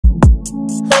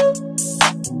Hey,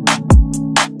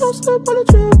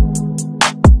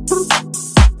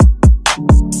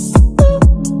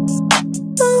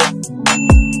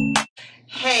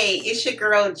 it's your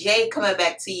girl Jay coming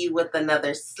back to you with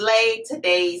another sleigh.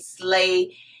 Today's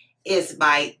sleigh is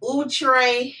by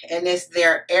Outre and it's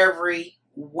their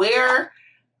Everywhere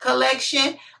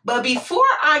collection. But before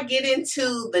I get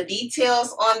into the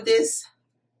details on this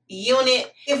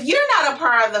unit, if you're not a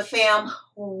part of the fam,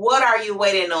 what are you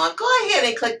waiting on? Go ahead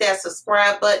and click that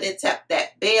subscribe button and tap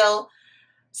that bell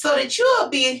so that you'll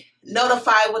be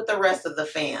notified with the rest of the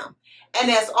fam. And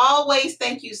as always,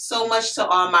 thank you so much to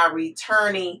all my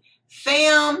returning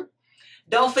fam.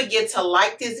 Don't forget to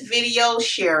like this video,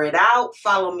 share it out,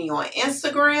 follow me on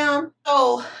Instagram.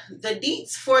 So the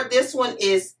DEETS for this one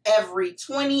is every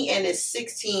 20 and it's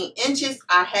 16 inches.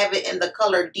 I have it in the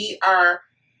color DR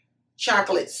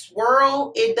Chocolate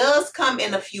Swirl. It does come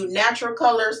in a few natural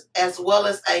colors as well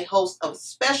as a host of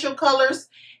special colors.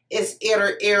 It's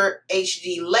Outre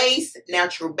HD lace,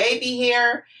 natural baby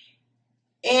hair,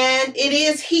 and it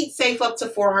is heat safe up to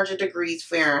 400 degrees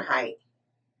Fahrenheit.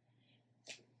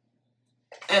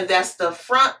 And that's the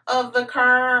front of the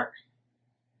card.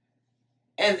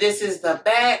 And this is the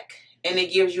back, and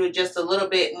it gives you just a little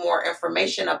bit more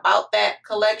information about that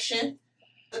collection.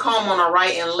 The comb on the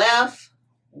right and left,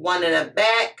 one in the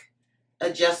back,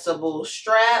 adjustable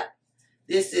strap.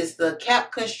 This is the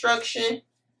cap construction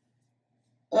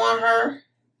on her.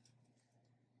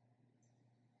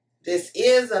 This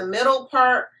is a middle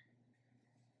part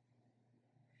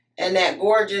and that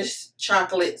gorgeous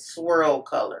chocolate swirl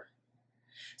color.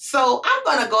 So I'm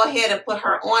going to go ahead and put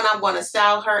her on. I'm going to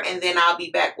style her and then I'll be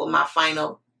back with my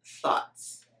final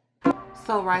thoughts.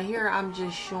 So right here, I'm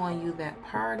just showing you that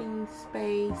parting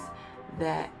space,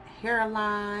 that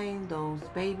hairline, those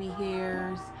baby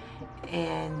hairs,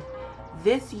 and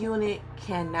this unit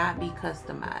cannot be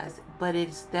customized, but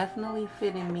it's definitely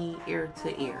fitting me ear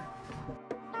to ear.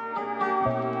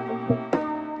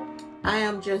 I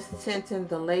am just tinting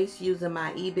the lace using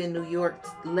my EBIN New York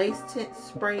lace tint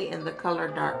spray in the color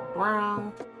dark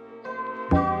brown.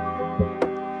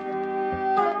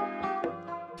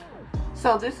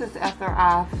 So this is after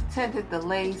I've tinted the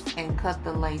lace and cut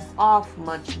the lace off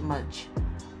much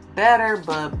better.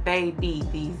 But baby,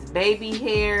 these baby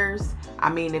hairs,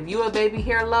 I mean, if you're a baby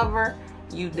hair lover,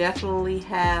 you definitely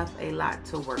have a lot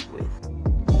to work with.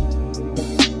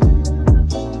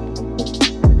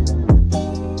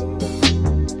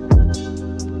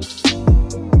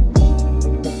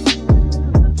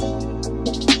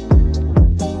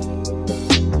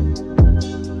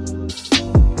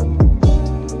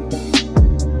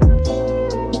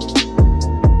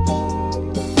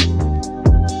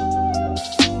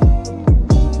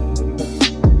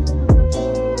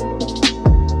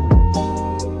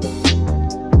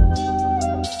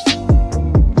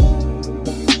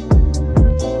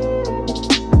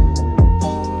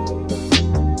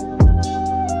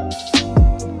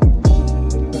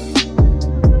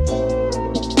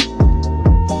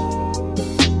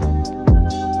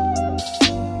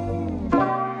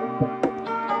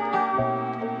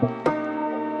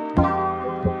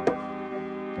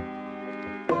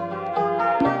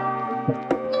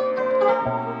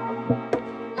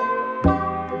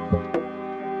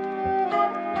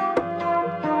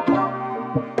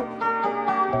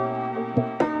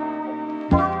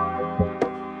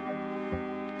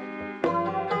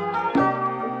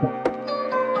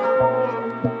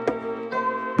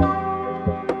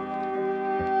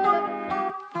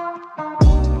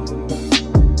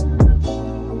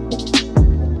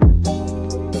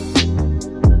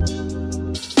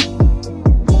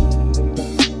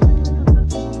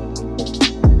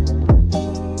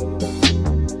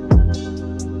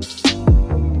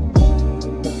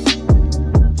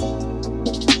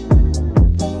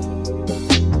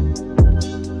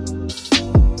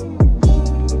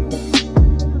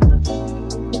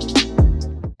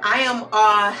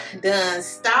 Done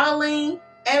styling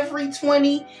every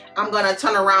 20. I'm going to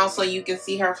turn around so you can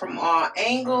see her from all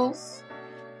angles.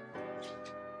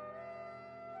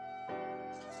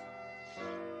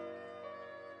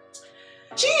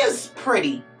 She is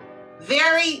pretty,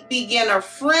 very beginner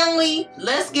friendly.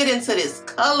 Let's get into this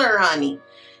color, honey.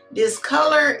 This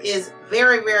color is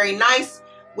very nice,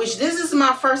 which this is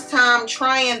my first time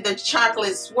trying the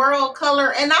chocolate swirl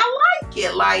color, and I like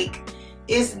it. Like,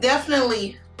 it's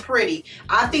definitely pretty.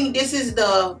 I think this is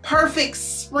the perfect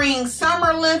spring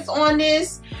summer length on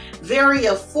this. Very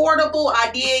affordable.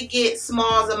 I did get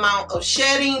small amount of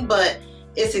shedding, but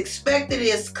it's expected.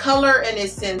 It's color and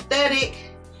it's synthetic,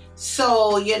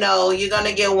 so you know you're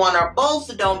gonna get one or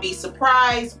both. Don't be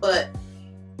surprised. But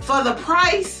for the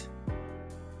price,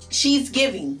 she's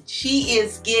giving. She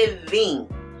is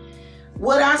giving.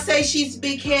 Would I say she's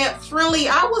big head friendly?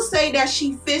 I would say that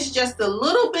she fits just a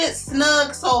little bit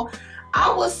snug. So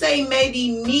I would say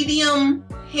maybe medium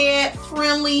head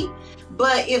friendly.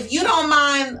 But if you don't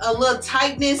mind a little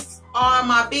tightness on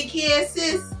my big head,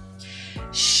 sis,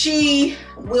 she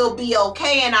will be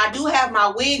okay. And I do have my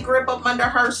wig grip up under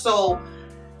her, so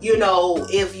you know,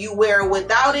 if you wear it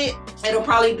without it, it'll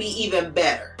probably be even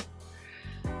better.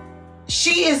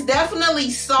 She is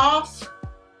definitely soft,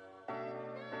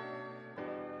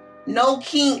 no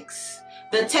kinks.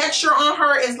 The texture on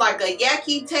her is like a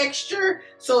yucky texture,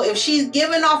 so if she's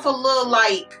giving off a little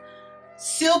like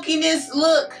silkiness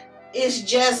look, it's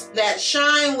just that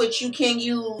shine, which you can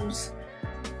use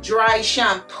dry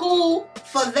shampoo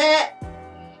for that.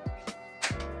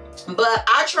 But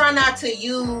I try not to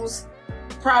use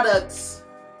products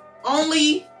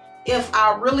only if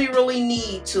I really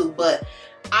need to. But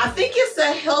I think it's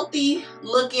a healthy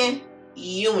looking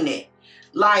unit.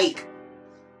 Like,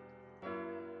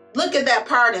 look at that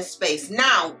parting space.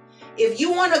 Now, if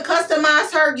you want to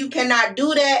customize her, you cannot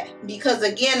do that because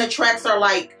again, the tracks are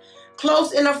like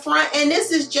close in the front, and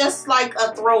this is just like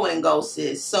a throw and go,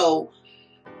 sis. So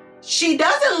she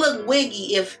doesn't look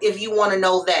wiggy, if you want to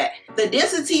know that. The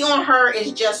density on her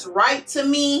is just right to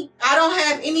me. I don't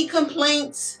have any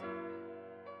complaints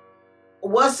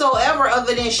whatsoever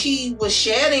other than she was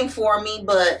shedding for me,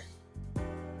 but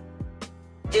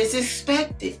it's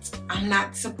expected. I'm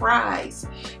not surprised.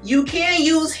 You can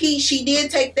use heat. She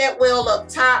did take that well up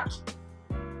top.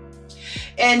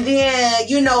 And then,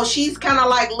 you know, she's kind of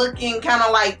like looking kind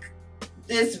of like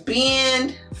this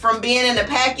bend from being in the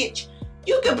package.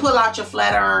 You can pull out your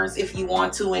flat irons if you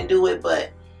want to and do it,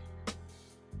 but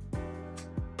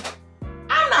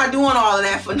I'm not doing all of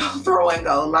that for no throw and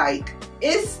go. Like,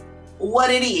 it's what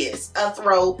it is, a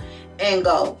throw and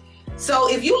go.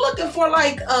 So if you're looking for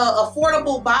like a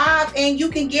affordable bob and you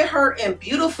can get her in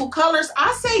beautiful colors,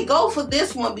 I say go for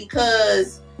this one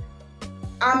because,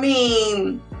 I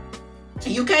mean,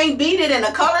 you can't beat it, and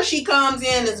the color she comes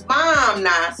in is bomb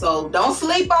now. So don't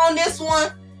sleep on this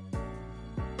one.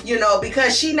 You know,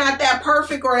 because she not that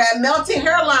perfect, or that melted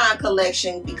hairline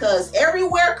collection, because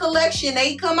everywhere collection,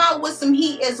 they come out with some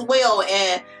heat as well,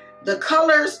 and the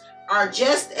colors are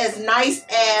just as nice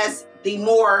as the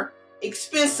more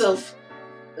expensive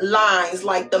lines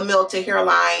like the melted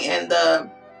hairline and the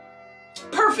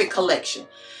perfect collection.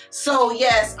 So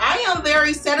yes, I am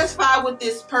very satisfied with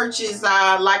this purchase.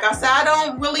 Like I said, I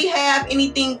don't really have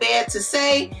anything bad to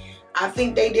say. I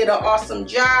think they did an awesome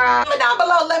job. Comment down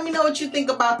below, let me know what you think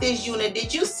about this unit.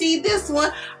 Did you see this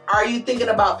one? Are you thinking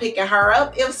about picking her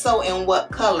up? If so, in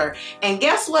what color? And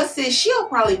guess what, sis? She'll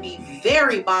probably be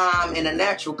very bomb in a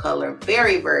natural color.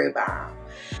 Very bomb.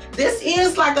 This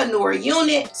is like a newer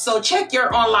unit, so check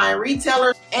your online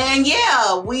retailer. And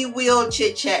yeah, we will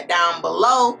chit chat down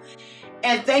below.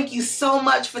 And thank you so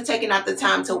much for taking out the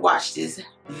time to watch this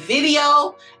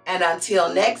video. And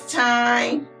until next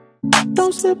time,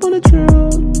 don't step on the trail.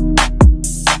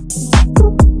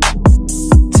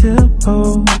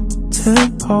 Tempo,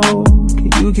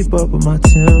 can you keep up with my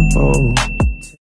tempo?